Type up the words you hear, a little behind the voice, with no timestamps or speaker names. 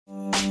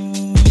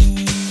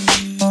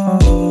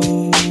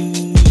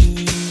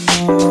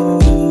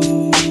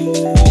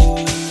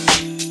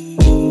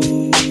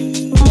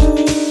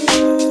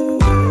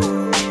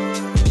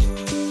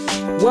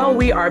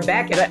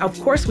back. And of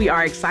course, we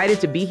are excited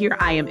to be here.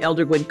 I am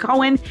Elder Gwen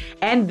Cohen,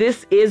 and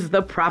this is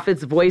the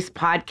Prophet's Voice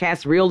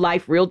podcast, real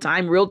life, real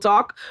time, real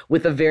talk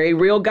with a very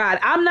real God.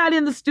 I'm not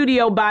in the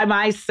studio by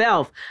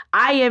myself.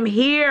 I am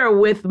here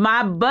with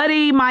my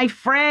buddy, my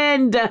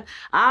friend,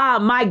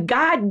 my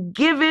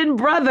God-given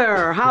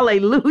brother,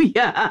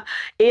 hallelujah,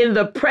 in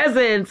the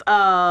presence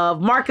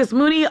of Marcus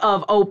Mooney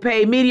of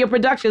Opay Media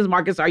Productions.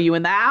 Marcus, are you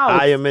in the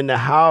house? I am in the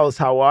house.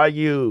 How are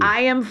you?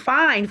 I am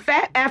fine.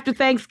 Fat after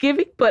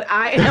Thanksgiving, but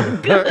I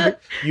am good.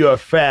 You are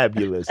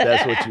fabulous.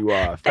 That's what you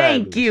are.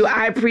 Thank you.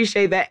 I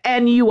appreciate that.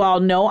 And you all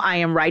know I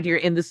am right here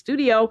in the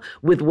studio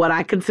with what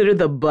I consider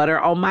the butter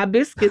on my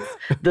biscuits,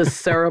 the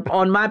syrup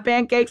on my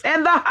pancakes,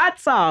 and the hot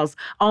sauce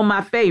on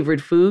my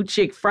favorite food,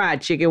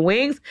 fried chicken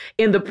wings,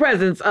 in the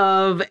presence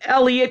of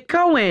Elliot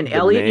Cohen.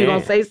 Elliot, you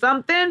gonna say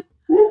something?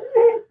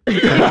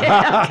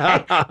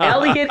 Okay.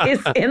 Elliot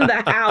is in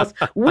the house.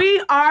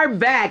 We are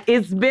back.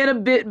 It's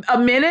been a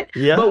minute,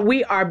 but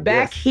we are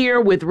back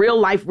here with real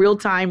life, real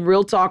time,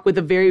 real talk with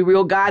a very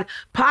real God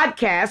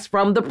podcast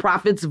from the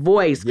Prophet's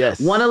Voice.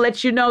 Yes. Want to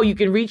let you know you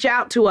can reach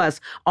out to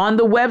us on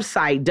the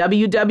website,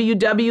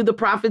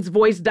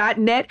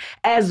 www.theprophetsvoice.net,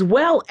 as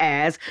well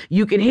as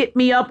you can hit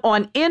me up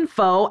on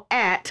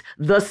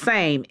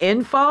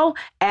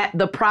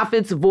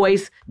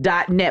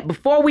info@theprophetsvoice.net.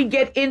 Before we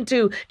get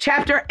into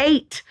chapter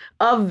 8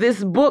 of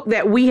this book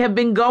that we have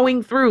been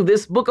going through,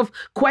 this book of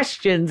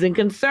questions and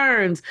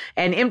concerns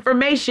and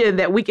information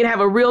that we can have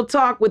a real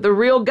talk with a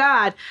real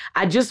God,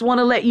 I just want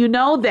to let you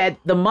know that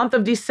the month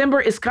of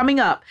December is coming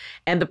up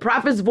and the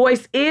Prophet's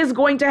Voice is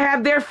going to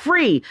have their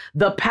free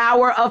The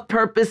Power of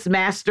Purpose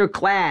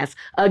Masterclass.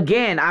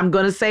 Again, I'm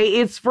going to say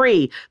it's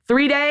free.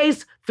 3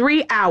 days,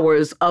 3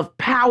 hours of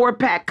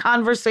power-packed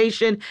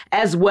conversation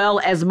as well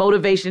as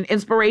motivation,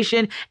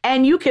 inspiration,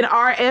 and you can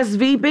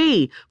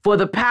RSVP for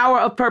the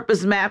Power of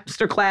Purpose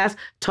Masterclass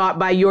taught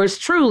by yours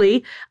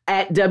truly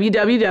at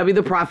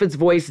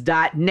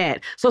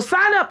www.theprophetsvoice.net. So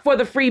sign up for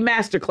the free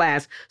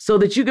masterclass so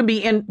that you can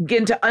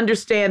begin to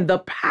understand the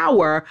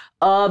power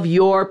of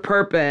your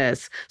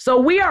purpose. So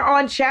we are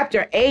on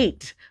chapter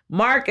 8.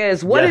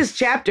 Marcus, what does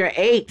chapter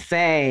 8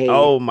 say?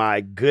 Oh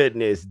my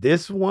goodness.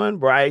 This one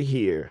right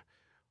here.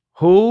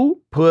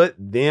 Who put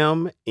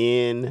them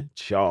in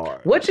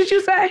charge? What did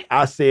you say?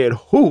 I said,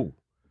 who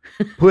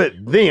put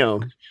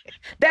them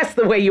That's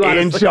the way you are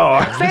in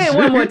charge? Say it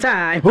one more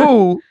time.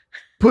 Who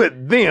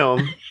put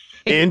them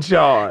in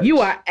charge? You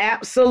are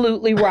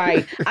absolutely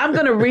right. I'm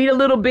going to read a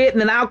little bit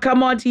and then I'll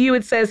come on to you.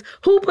 It says,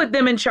 who put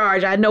them in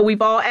charge? I know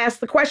we've all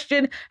asked the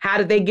question, how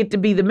did they get to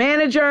be the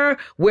manager?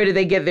 Where did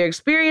they get their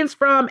experience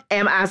from?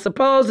 Am I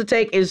supposed to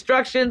take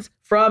instructions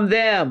from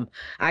them?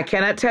 I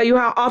cannot tell you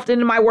how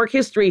often in my work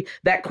history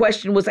that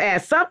question was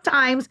asked.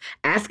 Sometimes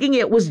asking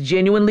it was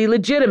genuinely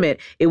legitimate.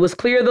 It was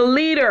clear the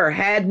leader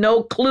had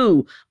no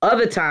clue.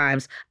 Other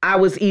times I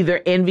was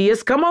either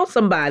envious, come on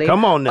somebody,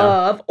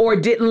 of, or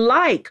didn't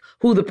like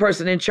who the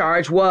person in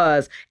charge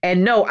was.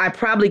 And no, I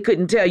probably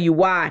couldn't tell you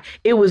why.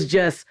 It was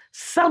just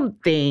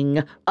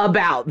something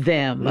about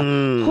them.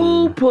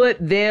 Who put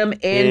them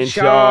in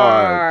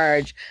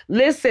charge?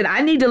 Listen, I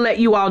need to let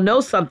you all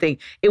know something.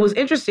 It was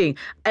interesting.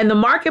 In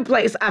the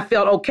marketplace, I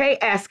felt okay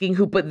asking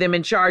who put them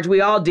in charge.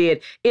 We all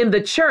did. In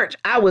the church,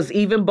 I was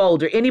even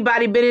bolder.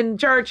 Anybody been in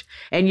church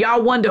and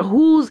y'all wonder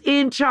who's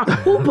in charge?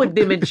 Who put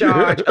them in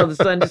charge of the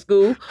Sunday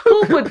school?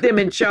 Who put them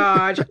in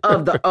charge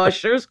of the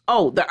ushers?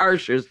 Oh, the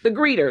ushers, the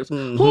greeters.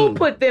 Who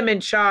put them in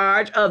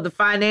charge of the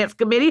finance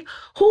committee?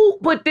 Who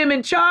put them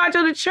in charge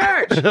of the church?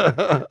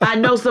 I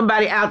know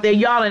somebody out there,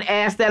 y'all done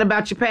asked that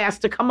about your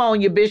pastor. Come on,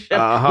 your bishop,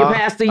 your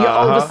pastor, your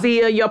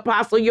overseer, your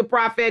apostle, your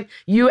prophet.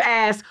 You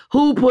asked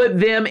who put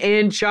them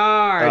in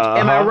charge.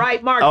 Am I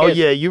right, Marcus? Oh,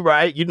 yeah, you're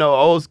right. You know,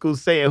 old school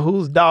saying,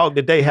 whose dog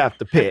did they have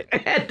to pet?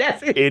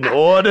 That's it.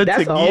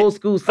 That's an old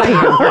school saying.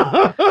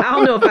 I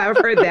don't know if I've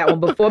heard that one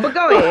before, but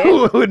go ahead.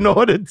 In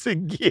order to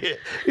get,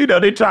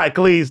 they try to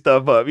clean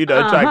stuff up, in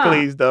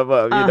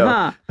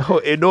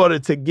order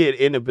to get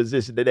in a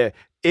position that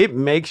it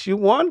makes you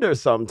wonder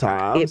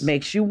sometimes. It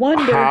makes you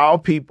wonder how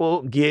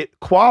people get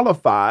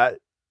qualified,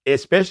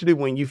 especially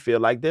when you feel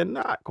like they're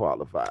not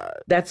qualified.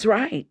 That's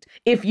right.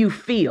 If you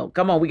feel,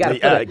 come on, we got to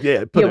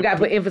put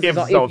emphasis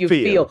on if you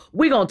feel.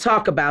 We're going to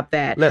talk about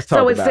that. Let's talk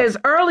about it. So it says,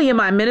 early in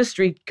my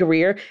ministry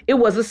career, it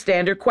was a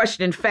standard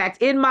question. In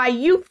fact, in my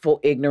youthful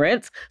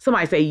ignorance,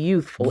 somebody say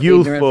youthful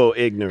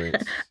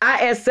ignorance.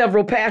 I asked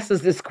several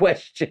pastors this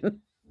question.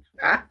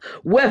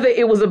 Whether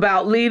it was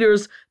about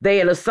leaders they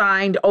had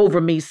assigned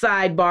over me.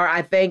 Sidebar,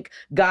 I thank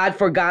God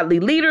for godly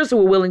leaders who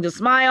were willing to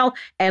smile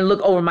and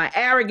look over my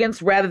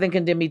arrogance rather than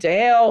condemn me to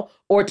hell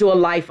or to a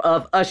life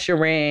of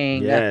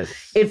ushering.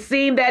 Yes. It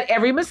seemed that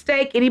every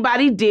mistake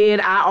anybody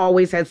did, I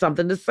always had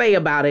something to say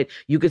about it.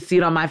 You could see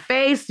it on my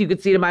face. You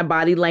could see it in my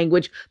body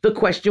language. The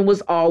question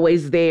was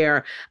always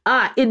there.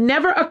 It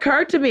never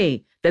occurred to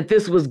me that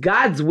this was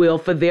God's will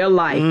for their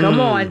life. Come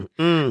on.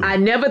 I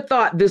never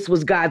thought this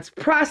was God's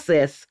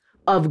process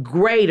of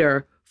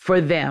greater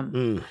for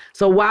them.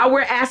 So while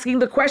we're asking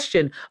the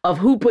question of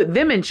who put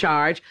them in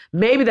charge,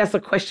 maybe that's a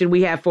question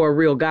we have for a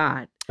real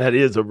God. That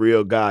is a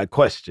real God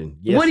question.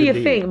 Yes, What do you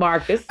indeed. think,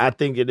 Marcus? I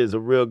think it is a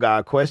real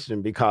God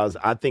question because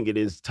I think it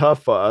is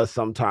tough for us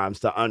sometimes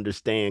to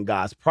understand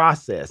God's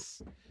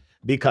process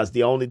because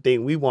the only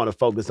thing we want to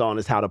focus on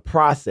is how the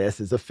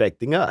process is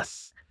affecting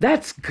us.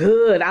 That's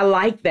good. I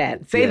like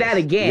that. Say that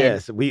again.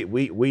 Yes,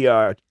 we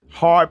are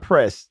hard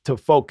pressed to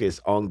focus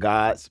on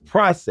God's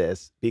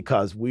process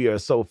because we are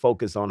so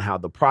focused on how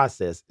the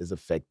process is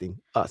affecting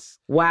us.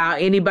 Wow.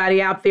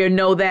 Anybody out there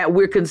know that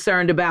we're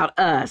concerned about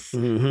us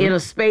in a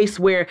space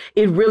where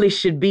it really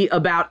should be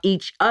about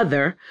each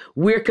other?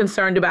 We're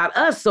concerned about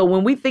us. So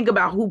when we think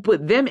about who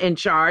put them in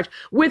charge,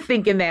 we're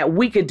thinking that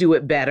we could do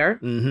it better.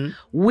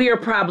 We're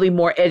probably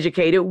more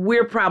educated.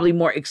 We're probably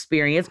more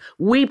experienced.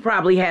 We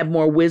probably have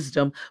more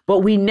wisdom, but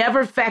we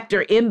never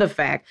factor in the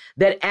fact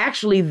that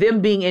actually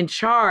them being in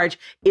charge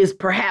is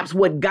perhaps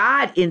what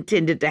God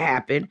intended to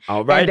happen.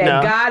 All right, and that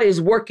now. God is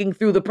working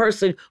through the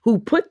person who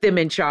put them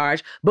in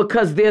charge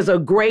because there's a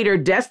greater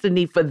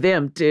destiny for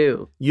them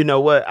too. You know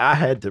what? I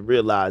had to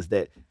realize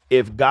that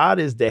if God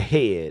is the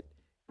head,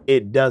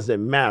 it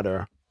doesn't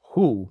matter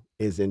who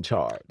is in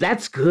charge.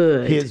 That's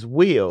good. His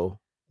will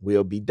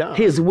be done.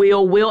 His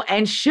will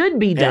and should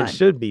be done. And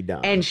should be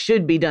done. And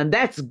should be done.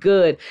 That's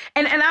good.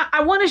 And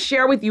I want to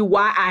share with you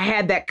why I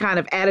had that kind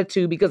of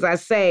attitude, because I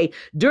say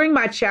during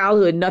my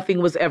childhood,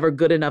 nothing was ever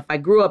good enough. I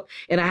grew up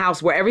in a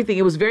house where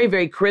it was very,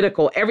 very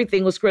critical.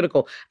 Everything was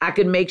critical. I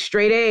could make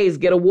straight A's,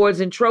 get awards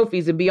and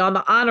trophies, and be on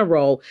the honor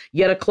roll.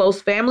 Yet a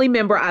close family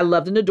member I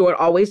loved and adored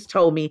always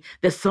told me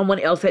that someone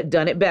else had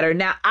done it better.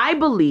 Now, I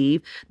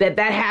believe that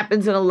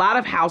happens in a lot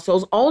of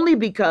households only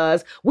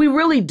because we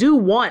really do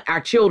want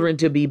our children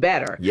to be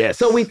better. Yes.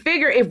 So we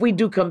figure if we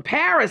do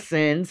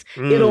comparisons,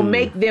 it'll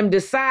make them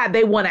decide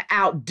they want to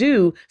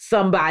outdo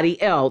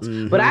somebody else.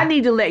 But I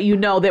need to let you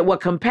know that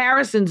what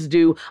comparisons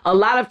do a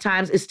lot of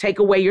times is take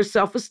away your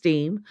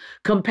self-esteem.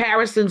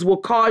 Comparisons will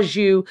cause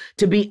you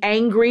to be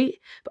angry.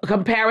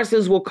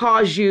 Comparisons will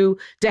cause you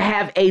to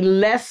have a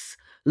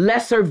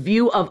lesser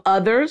view of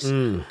others.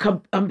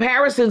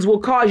 Comparisons will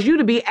cause you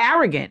to be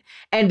arrogant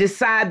and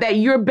decide that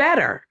you're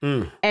better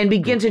and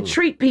begin to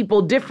treat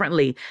people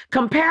differently.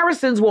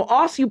 Comparisons will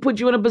also put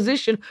you in a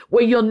position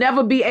where you'll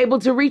never be able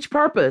to reach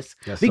purpose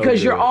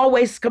because you're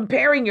always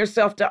comparing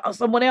yourself to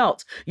someone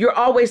else. You're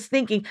always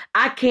thinking,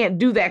 I can't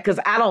do that because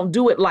I don't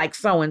do it like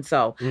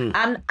so-and-so.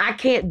 I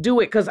can't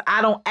do it because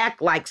I don't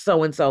act like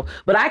so-and-so.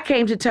 But I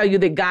came to tell you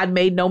that God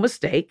made no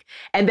mistake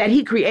and that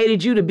he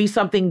created you to be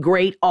something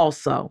great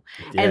also.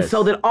 And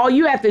so that all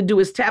you have to do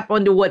is tap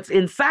into what's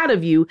inside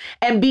of you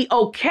and be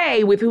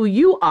okay with who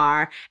you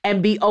are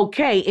and be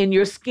okay in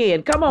your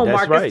skin. Come on,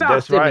 That's Marcus, right.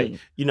 talk to me.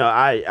 You know,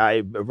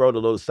 I wrote a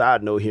little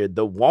side note here.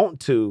 The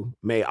want to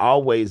may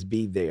always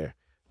be there,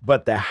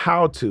 but the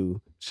how to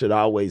should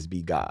always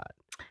be God.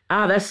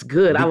 Ah, that's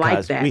good. I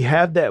like that. We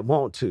have that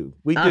want to.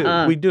 We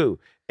do. We do.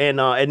 And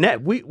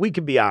that we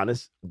can be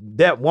honest,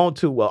 that want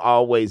to will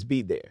always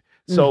be there.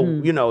 So,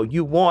 you know,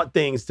 you want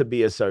things to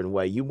be a certain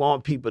way. You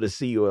want people to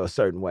see you a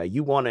certain way.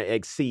 You want to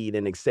exceed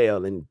and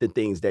excel in the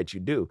things that you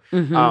do.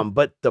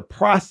 But the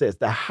process,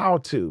 the how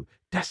to,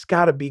 that's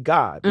got to be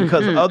God,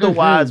 because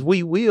otherwise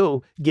we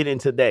will get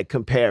into that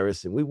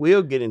comparison. We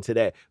will get into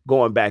that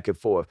going back and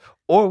forth,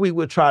 or we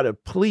will try to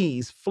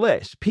please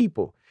flesh,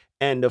 people.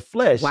 And the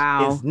flesh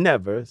is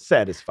never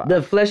satisfied.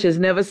 The flesh is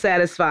never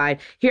satisfied.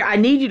 Here, I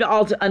need you to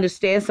all to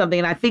understand something.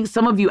 And I think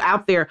some of you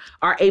out there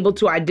are able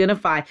to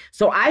identify.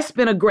 So I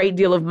spent a great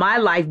deal of my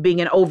life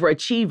being an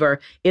overachiever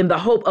in the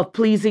hope of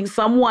pleasing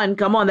someone.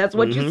 Come on, that's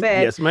what you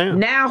said. Yes, ma'am.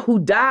 Now who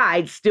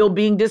died still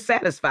being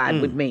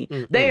dissatisfied with me.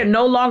 They are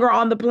no longer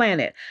on the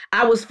planet.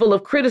 I was full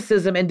of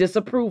criticism and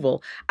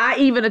disapproval. I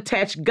even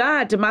attached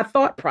God to my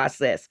thought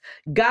process.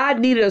 God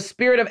needed a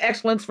spirit of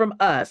excellence from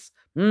us.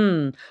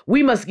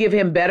 We must give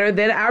him better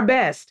than our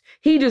best.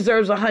 He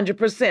deserves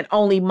 100%.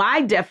 Only my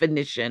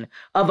definition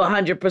of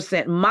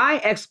 100%, my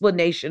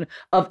explanation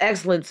of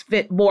excellence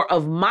fit more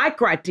of my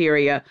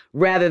criteria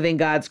rather than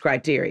God's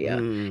criteria.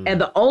 And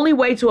the only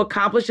way to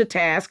accomplish a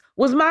task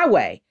was my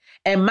way.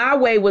 And my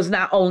way was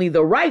not only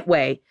the right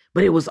way,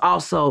 but it was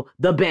also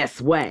the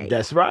best way.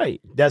 That's right.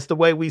 That's the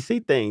way we see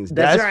things.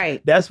 That's right.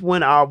 That's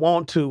when our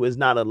want to is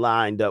not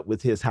aligned up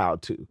with his how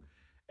to.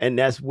 And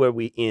that's where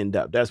we end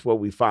up. That's where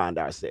we find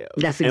ourselves.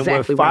 That's exactly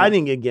And we're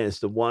fighting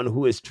against the one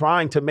who is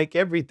trying to make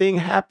everything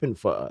happen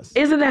for us.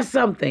 Isn't that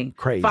something?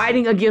 Crazy.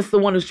 Fighting against the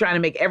one who's trying to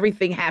make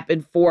everything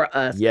happen for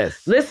us.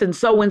 Yes. Listen,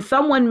 so when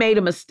someone made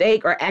a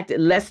mistake or acted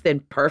less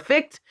than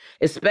perfect,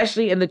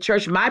 especially in the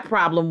church, my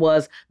problem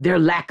was their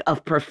lack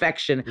of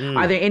perfection.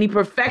 Are there any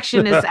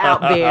perfectionists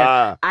out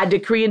there? I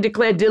decree and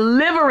declare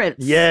deliverance.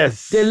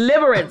 Yes.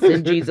 Deliverance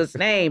in Jesus'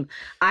 name.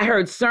 I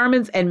heard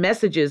sermons and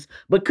messages,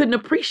 but couldn't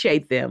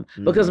appreciate them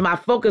because my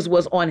focus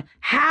was on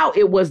how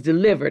it was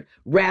delivered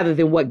rather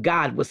than what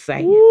God was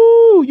saying.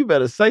 Ooh, you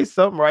better say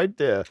something right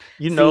there.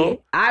 You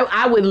know,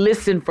 I would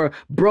listen for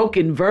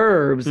broken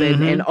verbs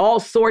and all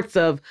sorts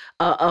of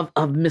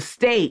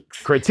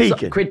mistakes.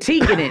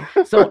 Critiquing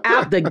it. So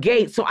out the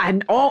gate. So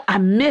I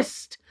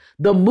missed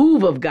the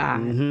move of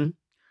God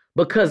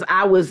because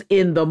I was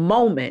in the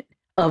moment.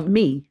 of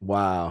me.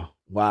 Wow.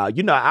 Wow.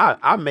 You know,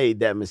 I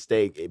made that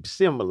mistake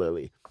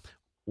similarly.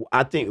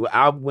 I think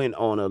I went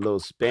on a little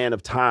span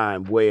of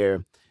time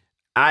where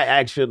I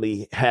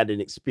actually had an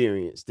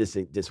experience,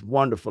 this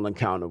wonderful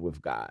encounter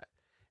with God.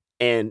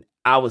 And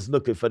I was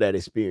looking for that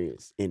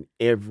experience in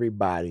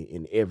everybody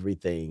and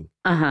everything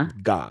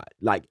God.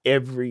 Like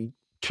every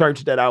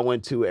church that I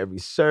went to, every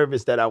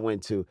service that I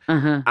went to,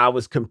 I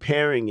was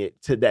comparing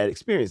it to that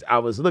experience. I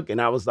was looking,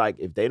 I was like,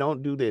 if they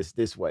don't do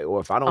this way, or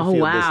if I don't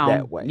feel this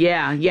that way.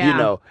 Yeah. You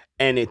know,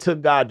 and it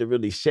took God to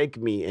really shake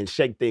me and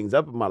shake things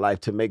up in my life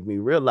to make me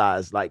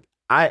realize, like,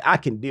 I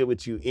can deal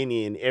with you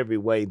any and every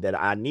way that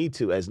I need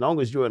to, as long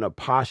as you're in a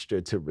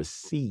posture to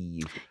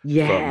receive from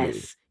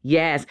me.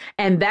 Yes.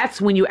 And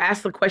that's when you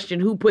ask the question,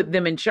 who put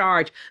them in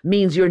charge,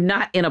 means you're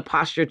not in a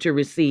posture to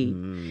receive.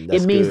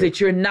 It means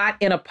that you're not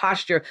in a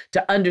posture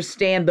to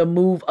understand the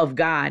move of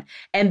God,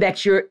 and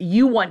that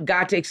you want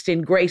God to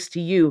extend grace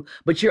to you,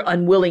 but you're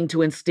unwilling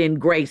to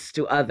extend grace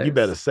to others. You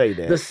better say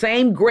that. The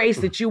same grace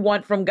that you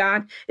want from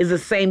God is the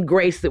same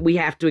grace that we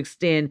have to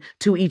extend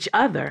to each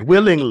other.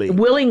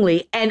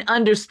 Willingly, and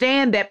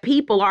understand that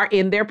people are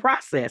in their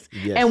process.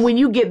 Yes. And when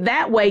you get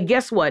that way,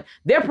 guess what?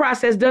 Their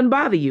process doesn't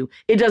bother you.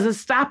 It doesn't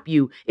stop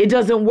you. It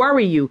doesn't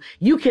worry you.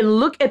 You can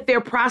look at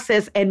their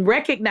process and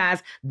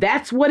recognize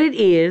that's what it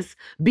is.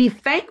 Be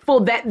thankful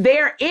that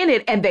they're in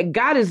it and that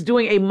God is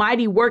doing a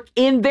mighty work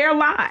in their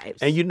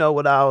lives. And you know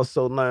what I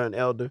also learned,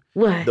 Elder?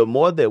 What? The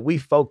more that we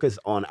focus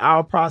on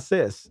our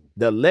process,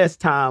 the less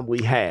time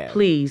we have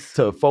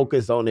to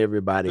focus on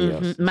everybody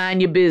else.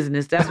 Mind your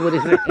business. That's what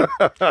it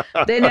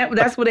said.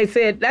 That's what they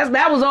said.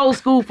 That was old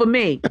school for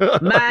me.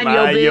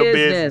 Mind your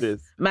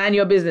business. Mind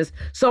your business.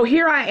 So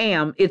here I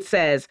am. It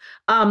says,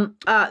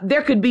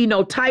 there could be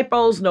no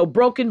typos, no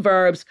broken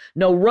verbs,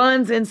 no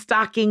runs in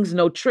stockings,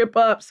 no trip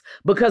ups,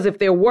 because if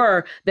there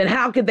were, then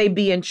how could they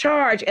be in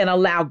charge and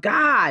allow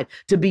God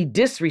to be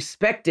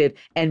disrespected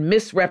and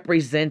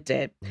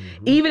misrepresented?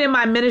 Even in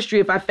my ministry,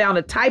 if I found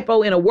a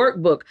typo in a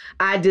workbook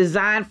I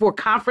designed for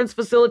conference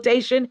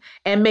facilitation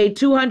and made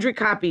 200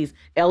 copies,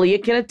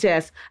 Elliot can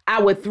attest,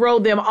 I would throw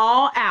them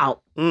all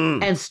out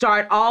and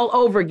start all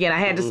over again. I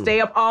had to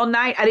stay up all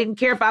night. I didn't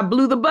care if I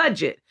blew the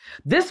budget.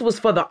 This was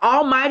for the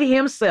Almighty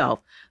himself.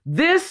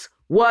 This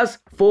was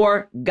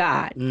for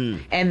God.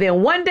 And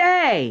then one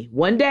day,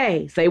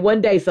 say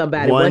one day,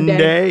 somebody. One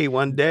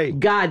day.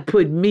 God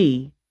put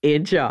me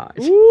in charge.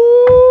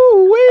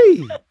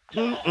 Ooh-wee.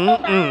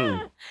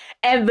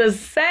 And the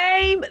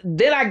same,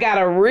 then I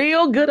got a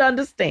real good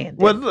understanding.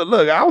 Well,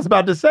 look, I was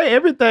about to say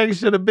everything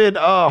should have been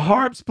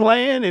harps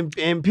playing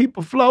and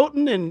people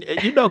floating, and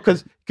you know,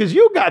 because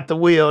you got the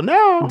wheel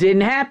now.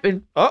 Didn't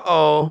happen.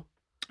 Uh-oh.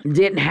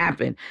 Didn't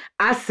happen.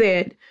 I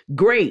said,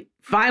 great.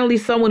 Finally,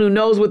 someone who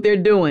knows what they're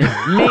doing.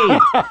 Me.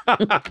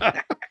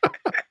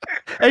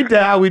 Ain't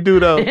that how we do,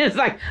 though? It's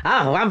like,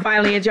 oh, I'm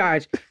finally in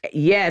charge.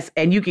 Yes,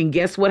 and you can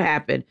guess what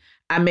happened.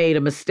 I made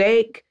a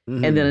mistake,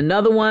 and then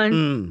another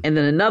one, and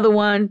then another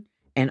one,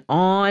 and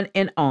on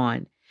and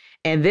on.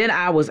 And then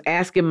I was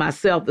asking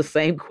myself the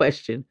same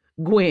question,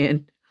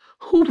 Gwen,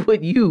 who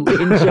put you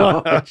in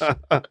charge?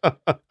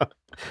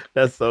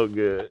 That's so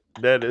good.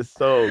 That is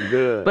so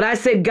good. But I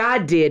said,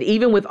 God did,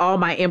 even with all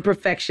my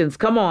imperfections,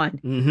 come on,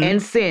 and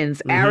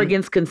sins,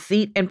 arrogance,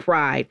 conceit, and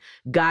pride.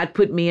 God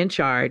put me in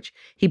charge.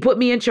 He put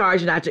me in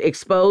charge not to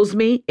expose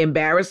me,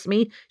 embarrass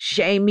me,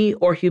 shame me,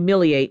 or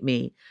humiliate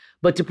me,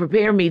 but to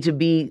prepare me to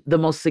be the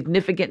most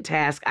significant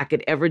task I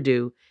could ever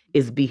do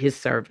is be his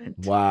servant.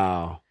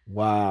 Wow.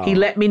 He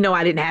let me know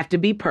I didn't have to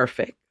be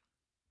perfect.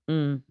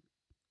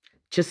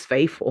 Just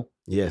faithful.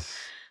 Yes.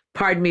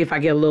 Pardon me if I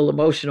get a little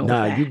emotional.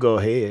 Nah, you go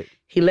ahead.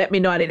 He let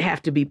me know I didn't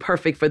have to be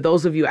perfect. For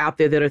those of you out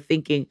there that are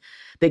thinking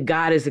that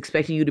God is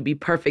expecting you to be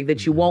perfect,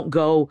 that you won't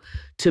go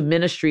to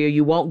ministry or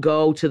you won't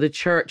go to the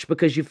church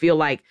because you feel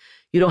like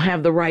you don't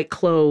have the right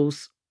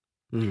clothes.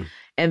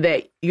 And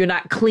that you're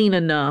not clean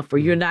enough, or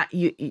you're not,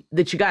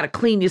 that you got to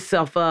clean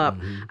yourself up.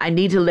 I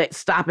need to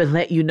stop and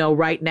let you know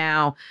right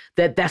now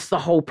that that's the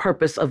whole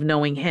purpose of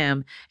knowing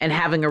him and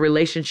having a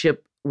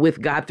relationship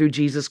with God through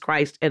Jesus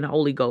Christ and the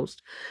Holy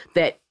Ghost,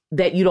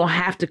 that you don't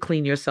have to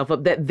clean yourself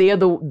up, that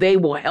they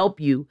will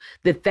help you,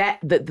 that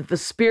the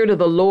Spirit of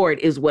the Lord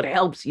is what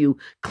helps you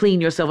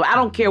clean yourself up. I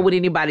don't care what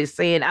anybody's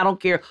saying. I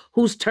don't care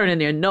who's turning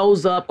their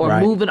nose up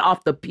or moving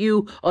off the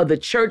pew or the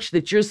church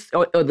that you're,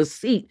 or the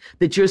seat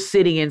that you're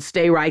sitting in.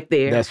 Stay right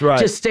there. That's right.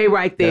 Just stay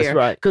right there. That's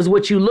right. Because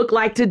what you look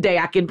like today,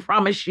 I can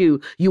promise you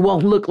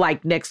won't look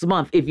like next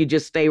month if you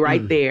just stay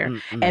right there.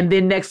 And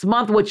then next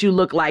month, what you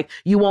look like,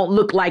 you won't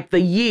look like the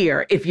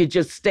year if you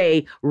just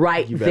stay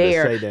right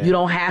there. You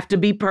don't have to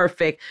be perfect.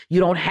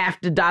 You don't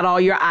have to dot all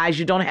your I's.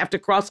 You don't have to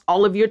cross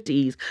all of your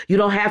T's. You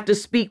don't have to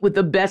speak with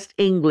the best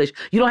English.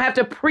 You don't have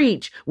to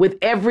preach with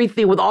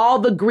everything, with all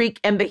the Greek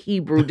and the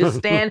Hebrew. Just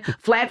stand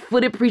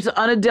flat-footed, preach the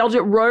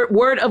unadulterated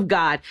word of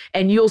God,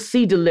 and you'll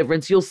see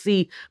deliverance. You'll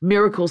see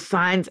miracles,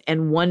 signs,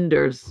 and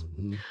wonders,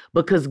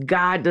 because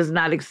God does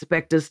not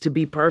expect us to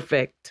be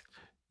perfect.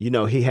 You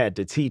know, he had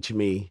to teach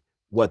me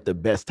what the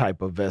best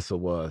type of vessel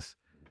was.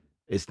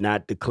 It's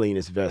not the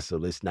cleanest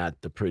vessel. It's not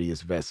the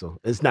prettiest vessel.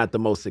 It's not the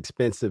most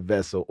expensive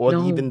vessel or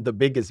No. even the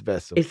biggest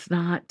vessel. It's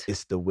not.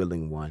 It's the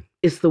willing one.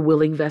 It's the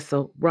willing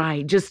vessel,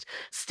 right? Just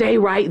stay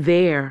right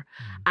there.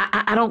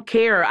 I don't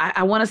care.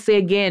 I want to say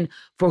again,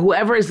 for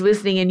whoever is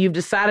listening and you've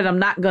decided I'm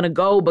not going to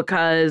go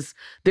because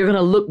they're going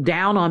to look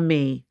down on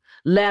me,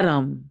 let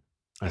them.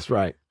 That's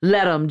right.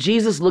 Let them.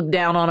 Jesus looked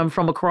down on them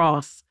from a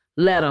cross.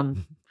 Let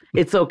them.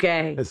 It's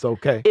okay. It's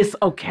okay. It's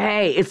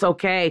okay. It's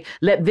okay.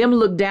 Let them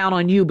look down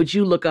on you, but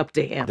you look up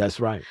to him. That's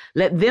right.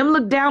 Let them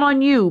look down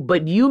on you,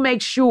 but you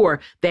make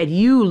sure that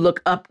you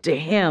look up to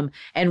him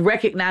and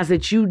recognize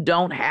that you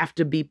don't have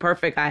to be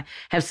perfect. I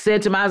have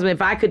said to my husband,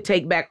 if I could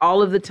take back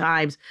all of the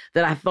times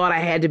that I thought I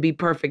had to be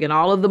perfect and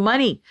all of the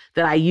money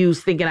that I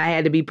used thinking I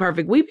had to be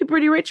perfect, we'd be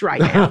pretty rich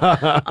right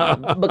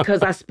now.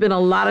 Because I spent a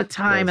lot of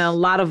time and a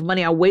lot of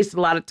money. I wasted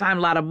a lot of time,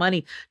 a lot of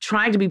money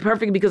trying to be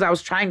perfect because I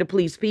was trying to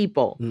please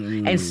people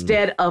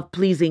instead of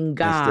pleasing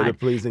God. Instead of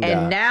pleasing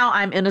and God. now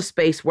I'm in a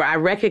space where I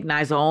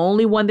recognize the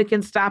only one that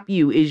can stop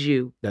you is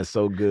you. That's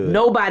so good.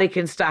 Nobody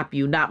can stop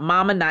you. Not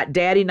mama, not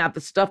daddy, not the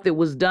stuff that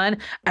was done.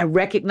 I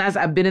recognize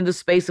I've been in the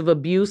space of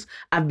abuse.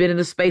 I've been in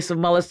the space of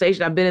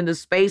molestation. I've been in the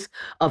space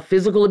of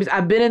physical abuse.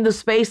 I've been in the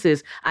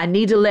spaces. I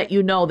need to let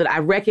you know that I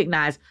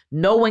recognize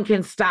no one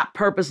can stop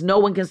purpose. No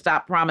one can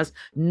stop promise.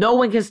 No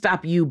one can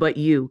stop you but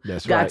you.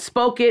 That's God right.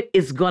 spoke it.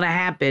 It's going to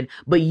happen.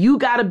 But you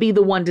got to be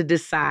the one to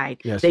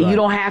decide That's that right. you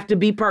don't have to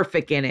be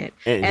perfect in it.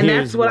 And And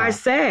here's that's what why. I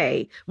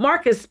say.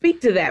 Marcus, speak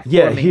to that for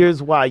Yeah, me.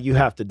 here's why you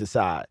have to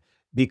decide.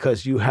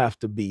 Because you have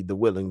to be the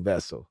willing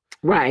vessel.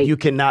 Right. You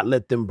cannot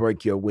let them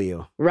break your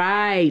will.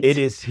 Right. It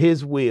is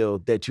his will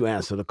that you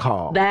answer the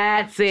call.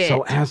 That's it.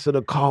 So answer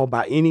the call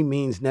by any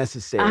means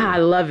necessary. I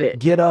love it.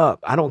 Get up.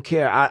 I don't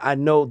care. I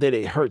know that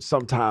it hurts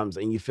sometimes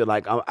and you feel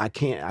like I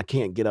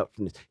can't get up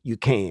from this. You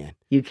can.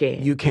 You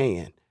can. You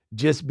can.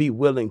 Just be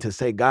willing to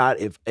say, God,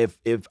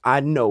 if I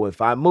know,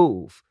 if I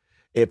move,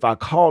 if I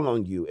call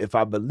on you, if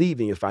I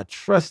believe in you, if I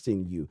trust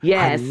in you,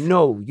 Yes. I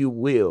know you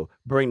will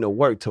bring the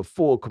work to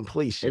full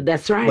completion.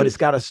 That's right. But it's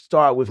got to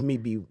start with me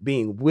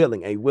being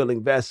willing, a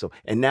willing vessel.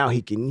 And now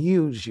he can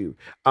use you.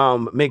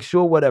 Make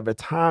sure whatever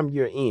time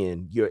you're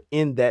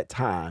in that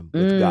time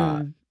with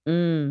God.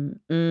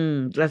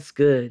 That's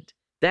good.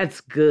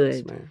 That's good.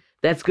 Yes, man.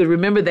 That's good.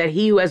 Remember that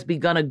he who has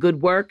begun a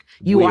good work,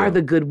 you Will. are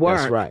the good work.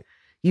 That's right.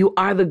 You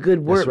are the good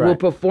work. That's right. We'll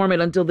perform it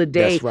until the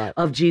day That's right.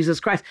 of Jesus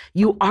Christ.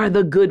 You are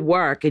the good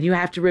work. And you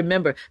have to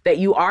remember that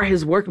you are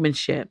his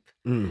workmanship,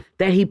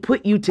 that he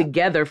put you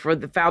together for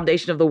the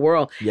foundation of the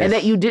world. Yes. And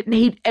that you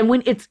didn't, and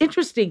when it's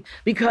interesting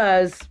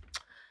because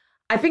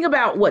I think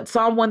about what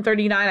Psalm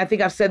 139, I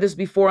think I've said this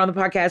before on the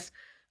podcast,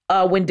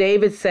 when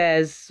David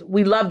says,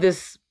 we love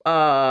this,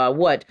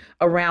 around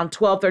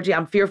 12:13,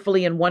 I'm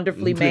fearfully and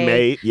wonderfully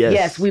made. Yes.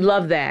 Yes, we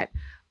love that.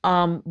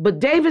 But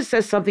David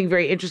says something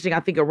very interesting, I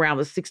think around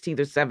the 16th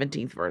or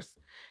 17th verse.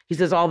 He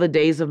says, all the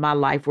days of my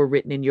life were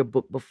written in your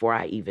book before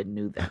I even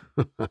knew them.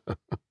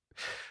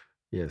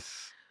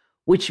 Yes.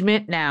 Which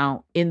meant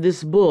now in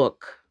this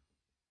book,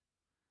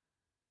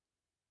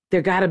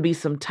 there got to be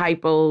some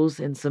typos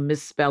and some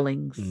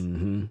misspellings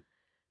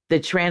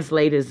that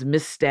translate as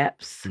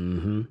missteps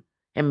and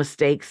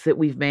mistakes that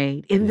we've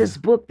made in this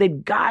book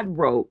that God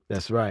wrote.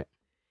 That's right.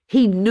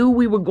 He knew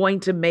we were going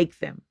to make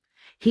them.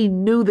 He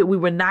knew that we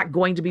were not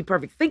going to be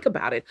perfect. Think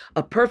about it.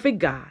 A perfect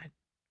God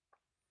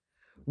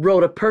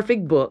wrote a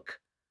perfect book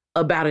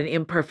about an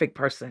imperfect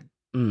person.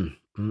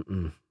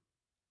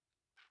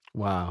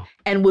 Wow.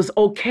 And was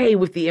okay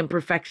with the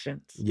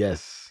imperfections.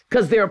 Yes.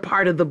 Because they're a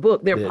part of the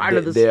book. They're part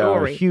of the they are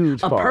story. a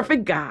huge part.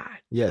 Perfect God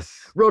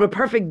Yes. wrote a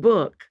perfect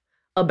book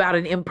about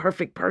an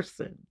imperfect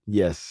person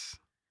Yes.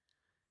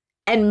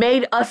 and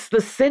made us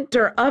the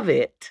center of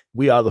it,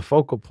 We are the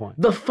focal point.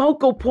 the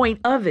focal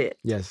point of it.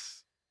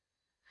 Yes.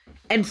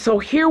 And so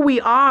here we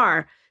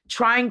are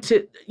trying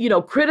to,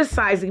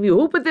 criticizing you.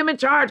 Who put them in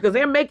charge? Because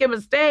they're making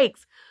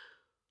mistakes.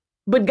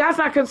 But God's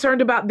not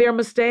concerned about their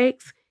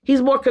mistakes.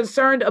 He's more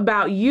concerned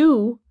about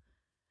you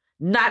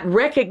not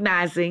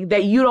recognizing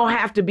that you don't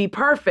have to be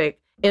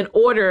perfect in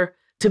order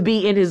to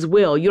be in his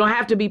will. You don't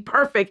have to be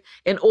perfect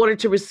in order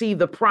to receive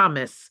the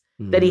promise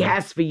that he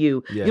has for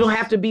you. Yes. You don't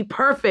have to be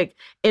perfect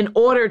in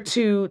order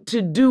to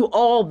do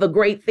all the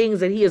great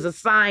things that he has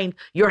assigned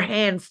your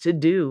hands to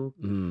do.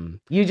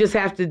 You just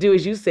have to do,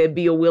 as you said,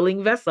 be a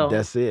willing vessel.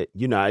 That's it.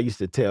 I used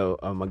to tell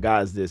my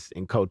guys this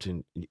in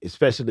coaching,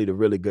 especially the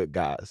really good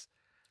guys.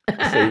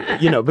 I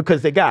say,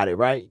 because they got it,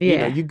 right?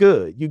 Yeah. You're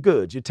good.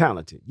 You're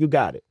talented. You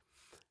got it.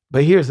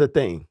 But here's the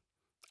thing.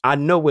 I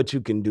know what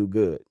you can do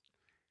good.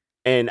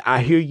 And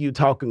I hear you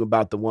talking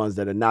about the ones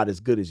that are not as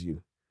good as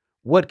you.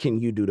 What can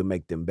you do to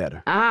make them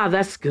better? Ah,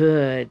 that's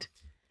good.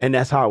 And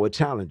that's how I would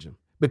challenge them.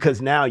 Because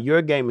now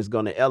your game is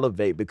going to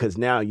elevate because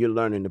now you're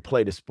learning to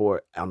play the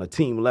sport on a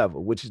team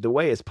level, which is the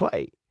way it's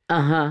played.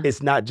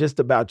 It's not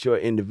just about your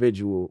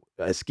individual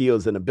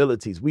skills and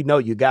abilities. We know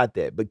you got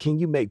that, but can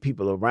you make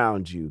people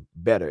around you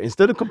better?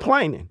 Instead of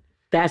complaining,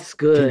 That's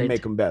good. can you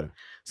make them better?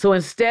 So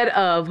instead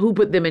of who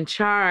put them in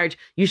charge,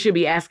 you should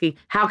be asking,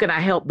 how can I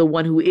help the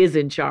one who is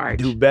in charge?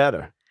 Do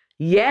better.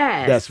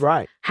 Yes. That's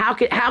right. How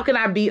can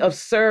I be of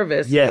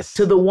service Yes.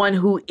 to the one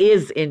who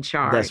is in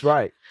charge? That's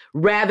right.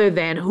 Rather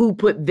than who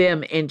put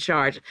them in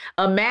charge.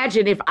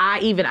 Imagine if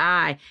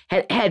I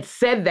had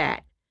said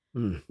that,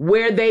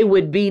 where they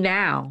would be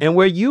now. And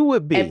where you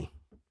would be.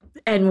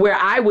 And where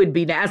I would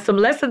be now. Some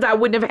lessons I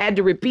wouldn't have had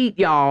to repeat,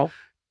 y'all.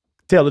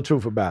 Tell the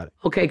truth about it.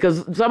 Okay,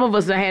 because some of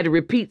us have had to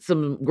repeat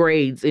some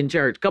grades in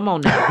church. Come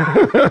on now.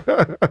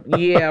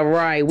 Yeah,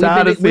 right. We've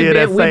been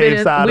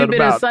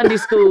in Sunday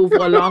school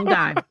for a long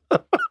time.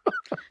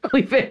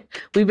 We've been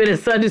in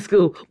Sunday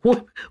school.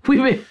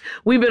 We've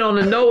been on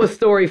the Noah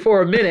story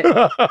for a minute.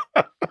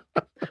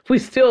 We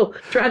still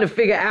trying to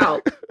figure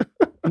out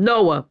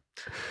Noah.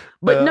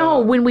 But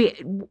no, when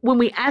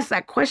we ask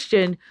that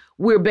question,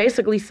 we're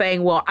basically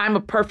saying, well, I'm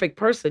a perfect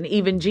person.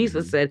 Even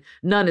Jesus said,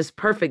 none is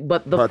perfect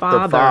but the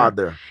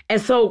Father.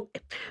 And so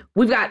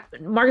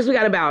Marcus, we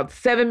got about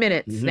 7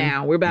 minutes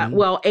now. We're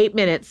about, 8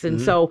 minutes. And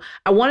so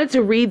I wanted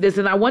to read this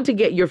and I want to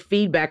get your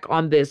feedback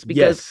on this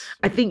because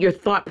I think your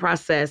thought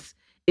process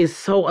is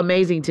so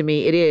amazing to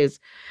me. It is.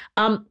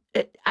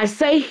 I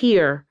say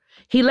here,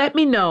 he let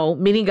me know,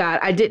 meaning God,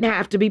 I didn't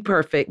have to be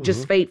perfect,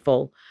 just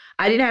faithful.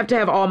 I didn't have to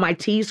have all my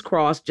T's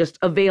crossed, just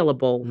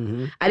available.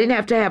 I didn't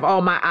have to have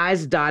all my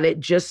I's dotted,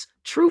 just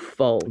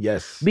truthful.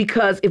 Yes.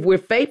 Because if we're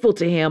faithful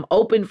to him,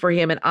 open for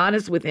him, and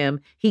honest with him,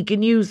 he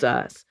can use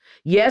us.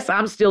 Yes,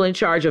 I'm still in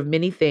charge of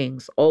many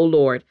things. Oh,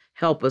 Lord,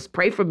 help us.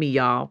 Pray for me,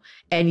 y'all.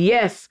 And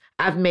yes,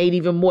 I've made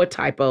even more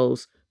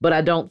typos, but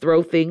I don't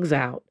throw things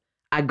out.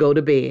 I go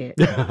to bed.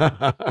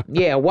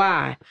 Yeah,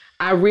 why?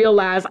 I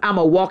realize I'm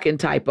a walking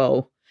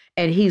typo.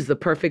 And he's the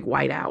perfect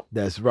whiteout.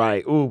 That's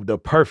right. Ooh, the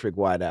perfect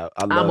whiteout.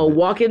 I'm a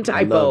walking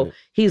typo.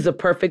 He's a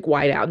perfect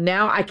whiteout.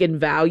 Now I can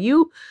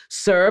value,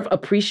 serve,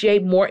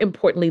 appreciate, more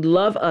importantly,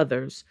 love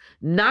others,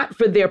 not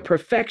for their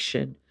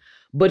perfection,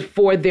 but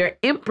for their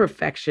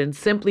imperfection,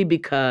 simply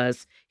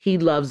because he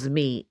loves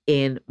me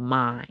in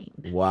mine.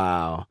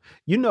 Wow.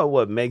 You know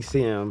what makes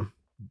him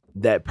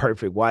that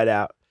perfect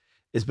whiteout?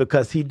 Is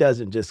because he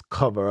doesn't just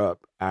cover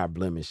up our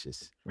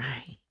blemishes.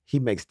 Right. He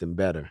makes them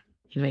better.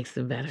 He makes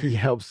them better. He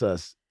helps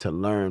us to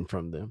learn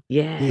from them.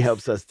 Yes. He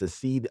helps us to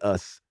see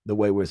us the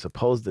way we're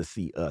supposed to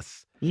see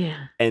us. Yeah.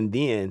 And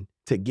then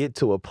to get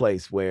to a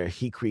place where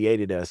he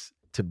created us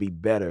to be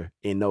better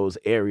in those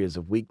areas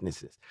of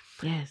weaknesses.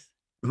 Yes.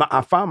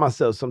 I find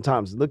myself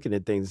sometimes looking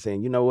at things and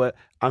saying, you know what?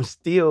 I'm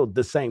still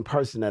the same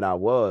person that I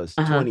was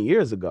 20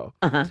 years ago.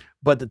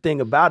 But the thing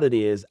about it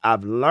is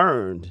I've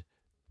learned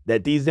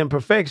that these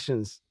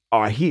imperfections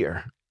are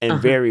here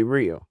and very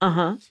real.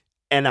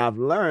 And I've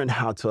learned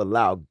how to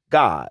allow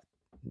God,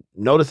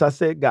 notice I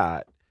said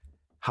God,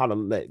 how to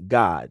let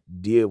God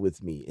deal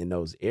with me in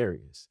those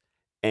areas.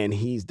 And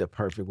he's the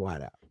perfect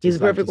whiteout. He's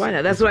the perfect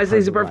whiteout. That's what I say.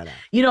 He's the perfect.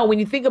 You know, when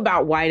you think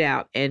about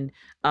whiteout, and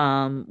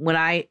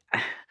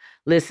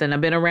listen,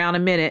 I've been around a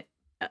minute,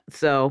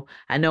 so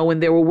I know when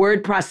there were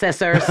word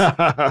processors.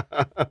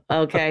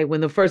 Okay,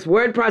 when the first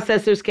word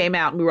processors came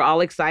out, we were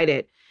all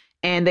excited.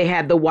 And they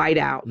had the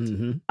whiteout.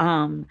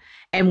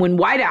 And when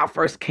whiteout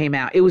first came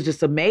out, it was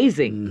just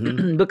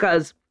amazing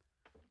because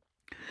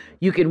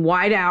you can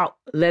white out,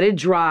 let it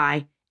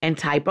dry, and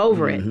type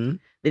over it. Then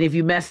if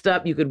you messed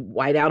up, you could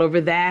white out over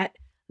that,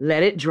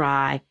 let it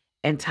dry,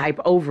 and type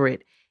over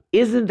it.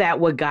 Isn't that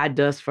what God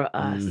does for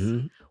us?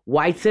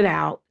 Whites it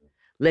out,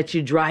 let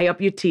you dry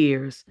up your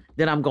tears,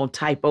 then I'm going to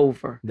type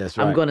over. That's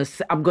right.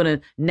 I'm going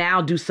to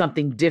now do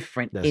something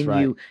different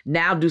you.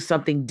 Now do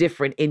something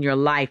different in your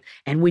life.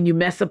 And when you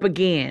mess up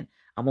again,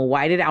 I'm going to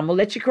white it out. I'm going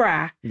to let you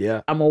cry.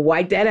 Yeah. I'm going to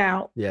white that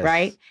out. Yes.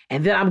 Right?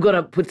 And then I'm going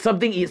to put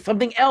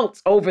something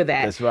else over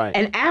that. That's right.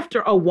 And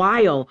after a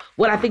while,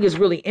 what I think is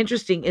really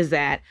interesting is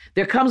that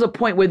there comes a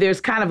point where there's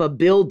kind of a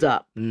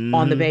buildup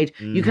on the page.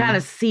 You kind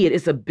of see it.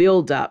 It's a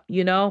buildup,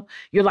 you know?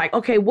 You're like,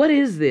 okay, what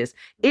is this?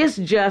 It's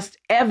just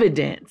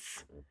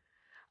evidence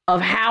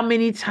of how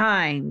many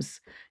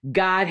times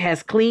God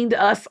has cleaned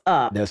us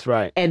up. That's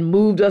right. And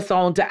moved us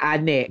on to our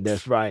next.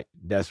 That's right.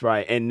 That's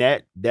right. And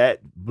that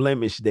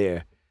blemish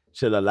there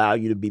should allow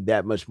you to be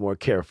that much more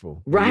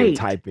careful when you're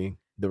typing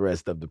the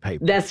rest of the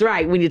paper. That's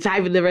right. When you're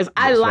typing the rest.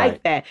 I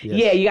like that. Yes.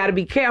 Yeah, you got to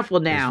be careful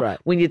now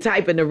when you're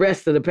typing the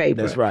rest of the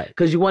paper. That's right.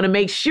 Because you want to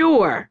make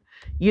sure,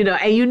 you know,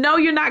 and you know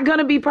you're not going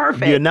to be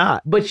perfect. You're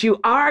not. But you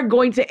are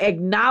going to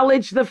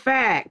acknowledge the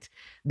fact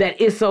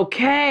that it's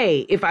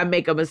okay if I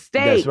make a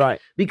mistake. That's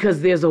right.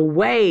 Because there's a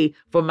way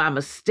for my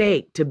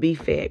mistake to be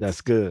fixed.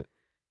 That's good.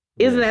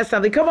 Isn't that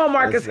something? Come on,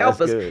 Marcus,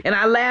 help us. Good. In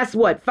our last,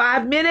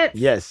 5 minutes?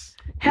 Yes.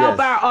 Help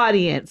our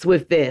audience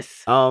with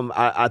this.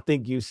 I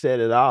think you said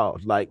it all.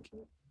 Like,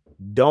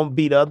 don't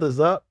beat others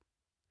up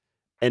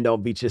and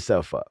don't beat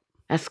yourself up.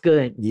 That's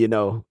good. You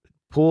know,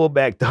 pull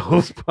back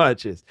those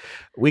punches.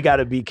 We got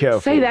to be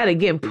careful. Say that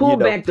again. Pull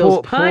back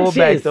those punches.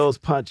 Pull back those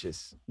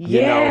punches.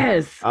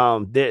 Yes. You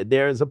know,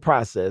 there is a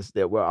process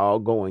that we're all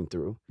going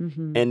through.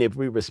 And if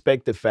we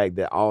respect the fact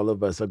that all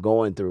of us are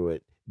going through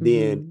it,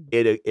 then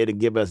it'll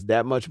give us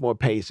that much more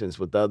patience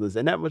with others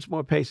and that much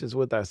more patience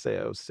with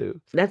ourselves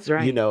too. That's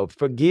right. You know,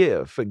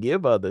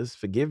 forgive others,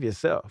 forgive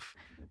yourself.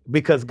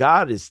 because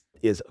God is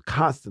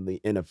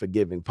constantly in a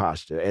forgiving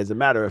posture. As a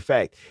matter of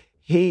fact,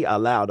 he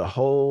allowed a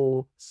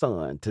whole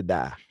son to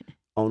die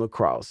on a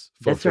cross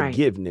for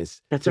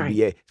forgiveness. That's to right.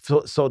 Be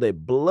so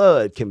that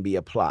blood can be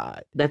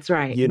applied. That's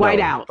right.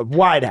 White out. Huh?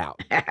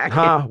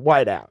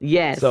 White out.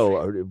 Yes.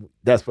 So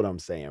that's what I'm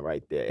saying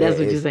right there. That's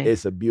what you're saying.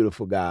 It's a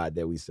beautiful God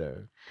that we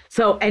serve.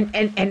 So,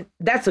 and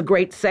that's a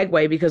great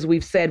segue, because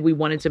we've said we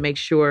wanted to make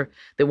sure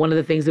that one of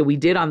the things that we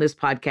did on this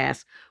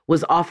podcast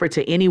was offer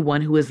to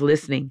anyone who is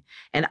listening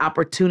an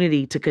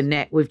opportunity to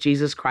connect with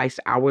Jesus Christ,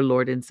 our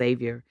Lord and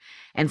Savior.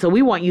 And so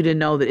we want you to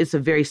know that it's a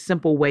very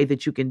simple way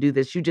that you can do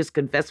this. You just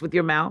confess with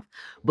your mouth,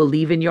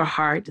 believe in your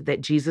heart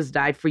that Jesus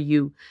died for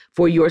you,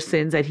 for your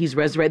sins, that he's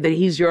resurrected, that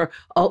he's your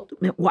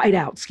ultimate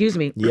whiteout. Excuse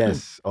me.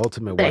 Yes,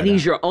 ultimate whiteout. That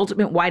he's your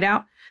ultimate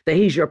whiteout, that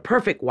he's your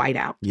perfect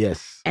whiteout.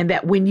 Yes. And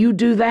that when you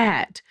do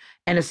that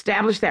and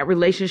establish that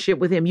relationship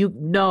with him, you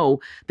know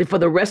that for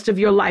the rest of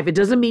your life, it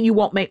doesn't mean you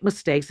won't make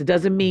mistakes. It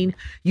doesn't mean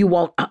you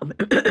won't,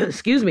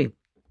 excuse me,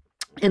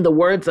 in the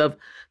words of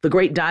the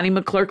great Donnie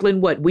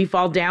McClurkin, we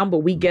fall down, but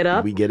we get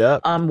up. We get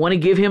up. Want to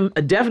give him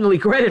definitely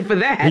credit for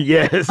that.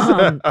 Yes.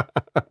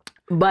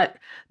 But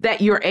that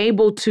you're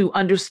able to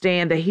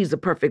understand that he's a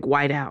perfect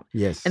whiteout.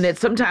 Yes. And that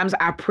sometimes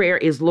our prayer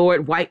is,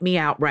 Lord, wipe me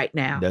out right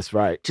now. That's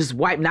right. Just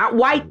not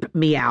wipe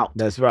me out.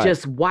 That's right.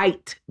 Just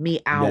wipe me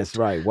out. That's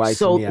right.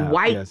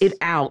 Wipe it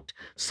out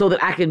so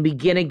that I can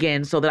begin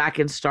again, so that I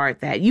can start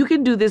that. You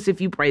can do this if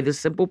you pray this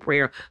simple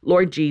prayer.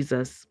 Lord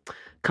Jesus,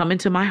 come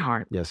into my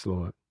heart. Yes,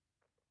 Lord.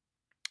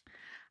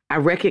 I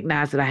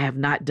recognize that I have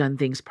not done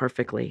things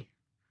perfectly,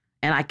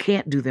 and I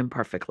can't do them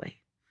perfectly.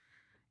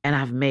 And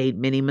I've made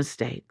many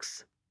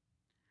mistakes.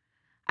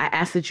 I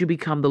ask that you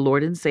become the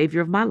Lord and Savior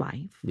of my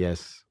life.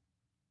 Yes.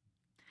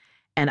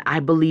 And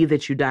I believe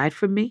that you died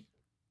for me.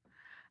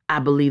 I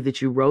believe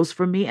that you rose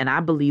for me. And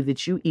I believe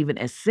that you even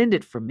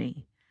ascended for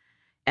me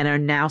and are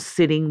now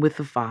sitting with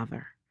the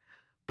Father,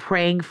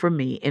 praying for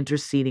me,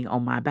 interceding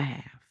on my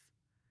behalf.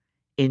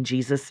 In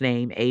Jesus'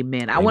 name,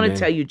 amen. I want to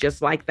tell you,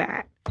 just like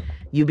that,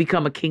 you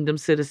become a kingdom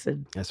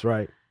citizen. That's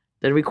right.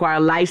 Doesn't require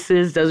a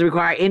license, doesn't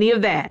require any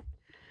of that.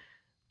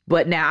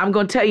 But now I'm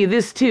going to tell you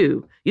this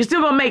too. You're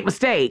still going to make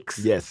mistakes.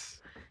 Yes.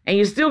 And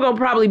you're still going to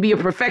probably be a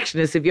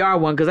perfectionist if you are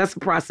one, because that's a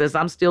process.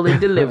 I'm still in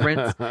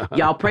deliverance.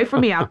 Y'all pray for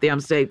me out there. I'm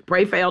saying,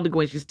 pray for Elder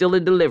Gwen. She's still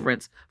in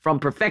deliverance from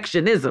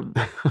perfectionism.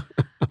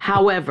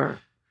 However,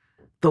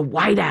 the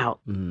whiteout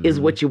is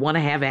what you want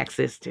to have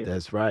access to.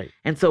 That's right.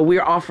 And so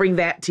we're offering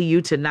that to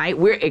you tonight.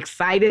 We're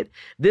excited.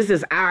 This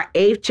is our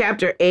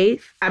chapter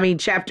 8.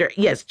 Chapter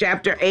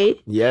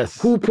 8.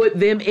 Yes. Who put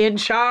them in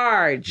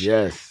charge?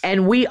 Yes.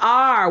 And we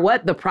are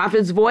The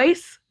Prophet's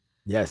Voice?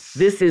 Yes.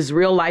 This is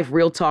real life,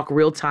 real talk,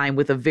 real time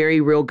with a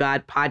very real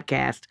God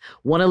podcast.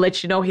 Want to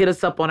let you know, hit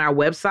us up on our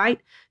website,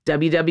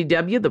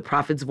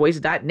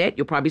 www.theprophetsvoice.net.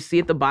 You'll probably see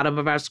at the bottom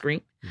of our screen,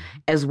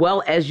 as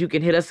well as you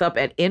can hit us up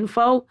at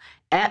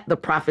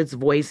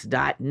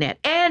info@theprophetsvoice.net.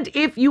 And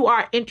if you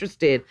are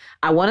interested,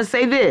 I want to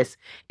say this,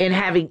 in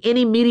having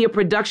any media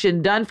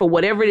production done for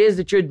whatever it is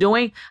that you're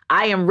doing,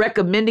 I am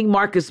recommending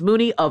Marcus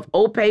Mooney of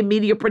Opay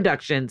Media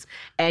Productions.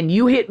 And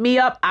you hit me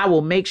up, I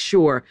will make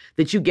sure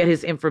that you get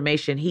his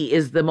information. He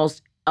is the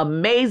most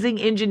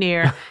amazing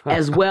engineer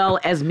as well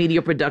as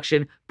media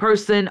production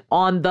person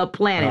on the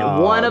planet.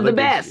 One of the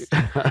best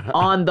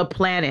on the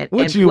planet.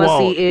 He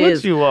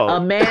is a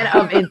man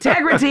of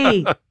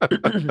integrity.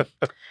 And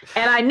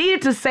I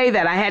needed to say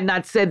that. I had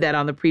not said that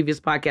on the previous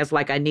podcast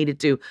like I needed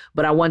to,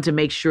 but I want to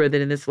make sure that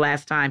in this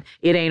last time,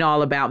 it ain't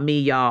all about me,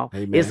 y'all.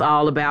 Amen. It's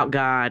all about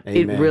God.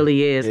 Amen. It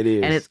really is. It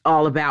is. And it's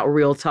all about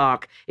real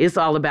talk. It's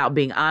all about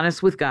being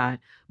honest with God,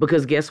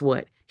 because guess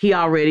what? He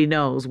already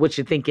knows what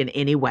you're thinking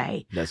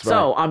anyway. That's right.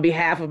 So on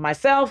behalf of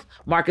myself,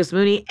 Marcus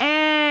Mooney,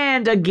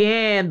 and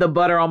again, the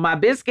butter on my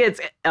biscuits,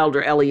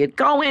 Elder Elliott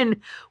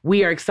Cohen,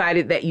 we are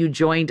excited that you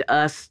joined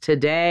us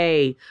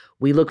today.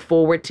 We look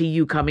forward to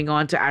you coming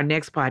on to our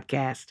next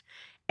podcast.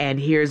 And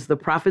here's the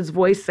Prophet's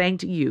Voice saying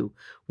to you,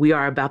 we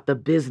are about the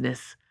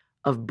business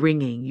of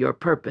bringing your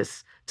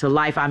purpose to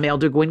life. I'm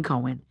Elder Gwen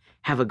Cohen.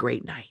 Have a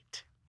great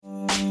night.